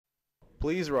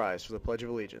Please rise for the Pledge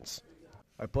of Allegiance.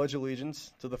 I pledge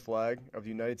allegiance to the flag of the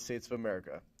United States of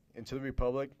America and to the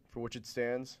republic for which it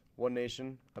stands, one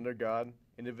nation, under God,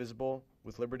 indivisible,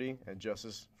 with liberty and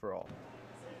justice for all.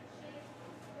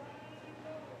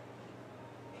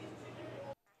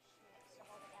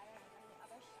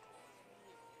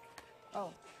 Oh,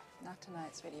 not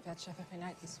tonight, sweetie. You've had chef every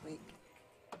night this week.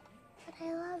 But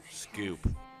I love Scoop.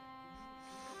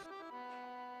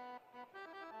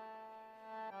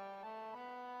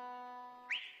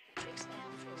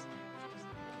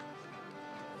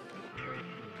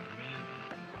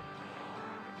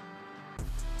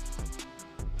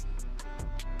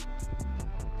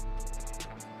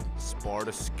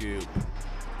 Sparta Scoop.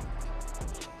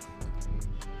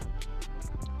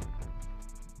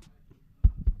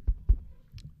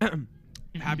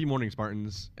 Happy morning,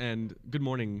 Spartans, and good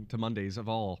morning to Mondays of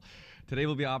all. Today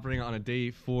we'll be operating on a day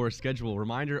 4 schedule.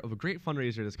 Reminder of a great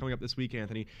fundraiser that's coming up this week,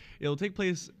 Anthony. It'll take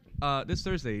place this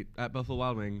Thursday at Buffalo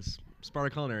Wild Wings.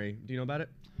 Sparta Culinary. Do you know about it?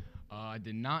 I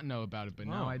did not know about it, but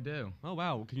now I do. Oh,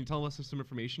 wow. Can you tell us some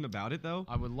information about it, though?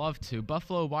 I would love to.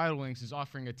 Buffalo Wild Wings is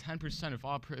offering a 10% of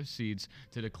all proceeds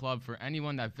to the club for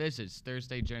anyone that visits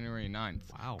Thursday, January 9th.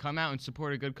 Wow. Come out and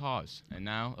support a good cause. And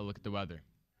now, a look at the weather.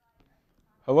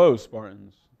 Hello,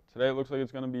 Spartans. Today it looks like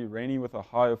it's going to be rainy with a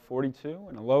high of 42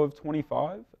 and a low of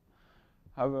 25.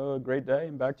 Have a great day,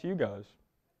 and back to you guys.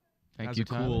 Thank you,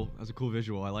 Tyler. That's a cool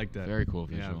visual. I like that. Very cool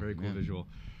visual. Yeah, very cool visual.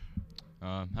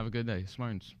 Have a good day,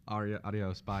 Smartens.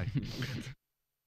 Adios. Bye.